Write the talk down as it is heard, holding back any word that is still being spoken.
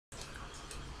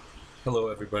Hello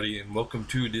everybody and welcome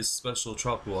to this special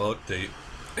tropical update.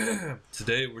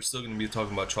 Today we're still going to be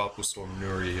talking about Tropical Storm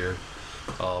Nuri here.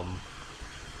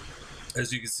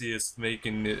 As you can see, it's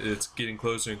getting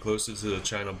closer and closer to the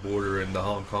China border and the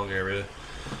Hong Kong area,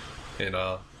 and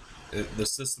the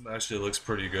system actually looks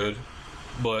pretty good.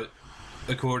 But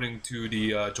according to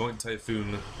the Joint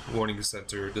Typhoon Warning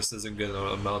Center, this isn't going to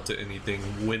amount to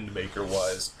anything wind maker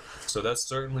wise. So that's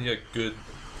certainly a good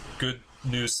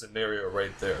news scenario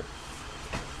right there.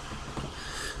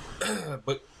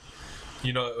 But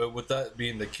with that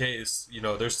being the case,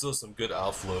 there's still some good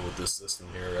outflow with this system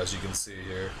here, as you can see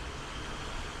here,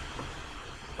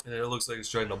 and it looks like it's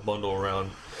trying to bundle around.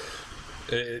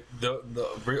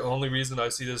 The only reason I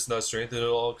see this not strengthened at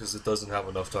all because it doesn't have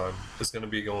enough time. It's going to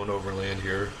be going overland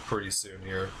here pretty soon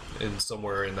here, in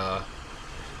somewhere in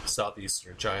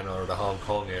southeastern China or the Hong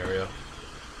Kong area.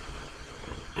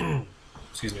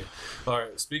 Excuse me. All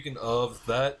right. Speaking of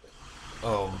that,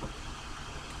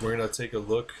 we're gonna take a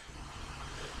look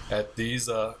at these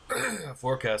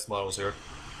forecast models here,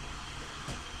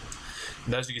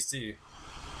 and as you can see,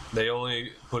 they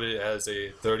only put it as a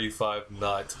 35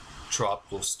 knot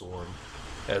tropical storm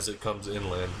as it comes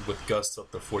inland with gusts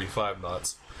up to 45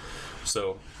 knots.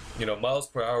 So miles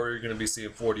per hour, you're going to be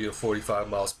seeing 40 to 45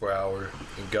 miles per hour,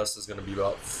 and gusts is going to be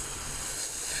about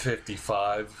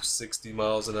 55 60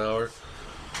 miles an hour.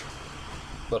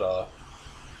 But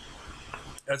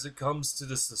as it comes to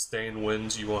the sustained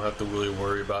winds, you won't have to really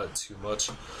worry about it too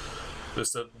much.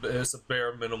 It's a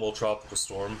bare minimal tropical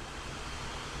storm.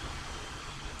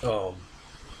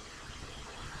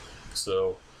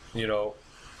 So,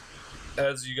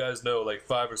 as you guys know, like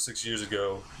 5 or 6 years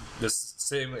ago, this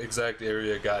same exact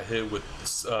area got hit with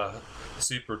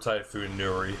Super Typhoon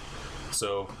Nuri.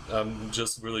 So I'm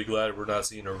just really glad we're not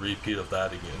seeing a repeat of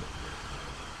that again.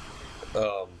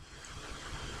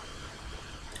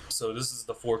 So this is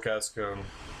the forecast cone,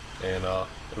 and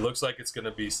it looks like it's going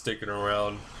to be sticking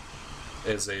around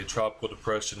as a tropical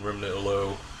depression remnant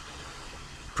low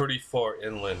pretty far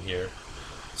inland here.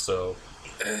 So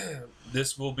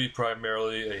this will be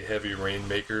primarily a heavy rain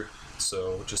maker,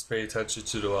 so just pay attention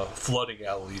to the flooding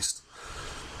at least,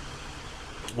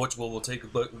 which we'll take a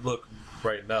look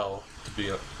right now to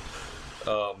be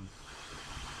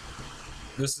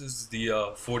this is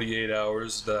the 48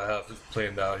 hours that I have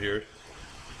planned out here.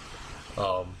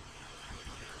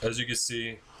 As you can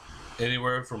see,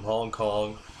 anywhere from Hong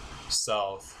Kong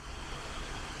south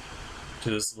to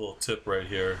this little tip right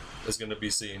here is going to be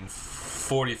seeing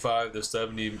 45 to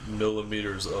 70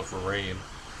 millimeters of rain.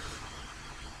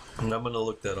 And I'm going to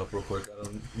look that up real quick.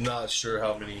 I'm not sure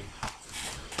how many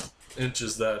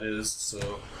inches that is,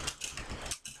 so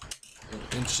in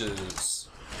inches,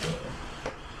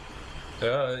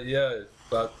 yeah,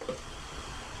 about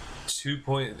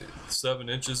 2.7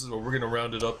 inches, or we're gonna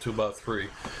round it up to about 3.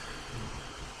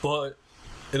 But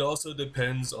it also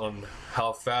depends on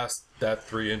how fast that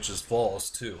 3 inches falls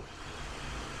too.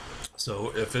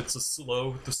 So if it's a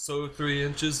slow 3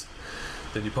 inches,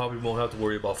 then you probably won't have to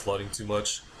worry about flooding too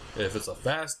much. If it's a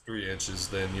fast 3 inches,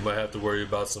 then you might have to worry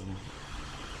about some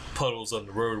puddles on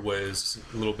the roadways,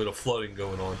 a little bit of flooding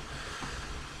going on.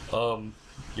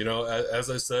 As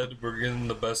I said, we're getting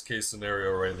the best case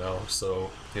scenario right now,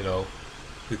 so we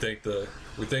thank the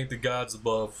gods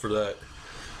above for that.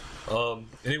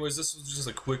 Anyways, this was just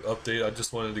a quick update. I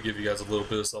just wanted to give you guys a little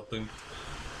bit of something.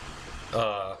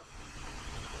 I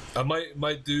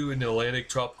might do an Atlantic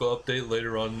tropical update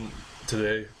later on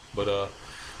today, but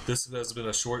this has been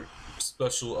a short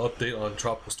special update on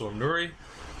Tropical Storm Nuri.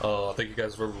 Thank you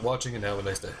guys for watching, and have a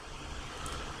nice day.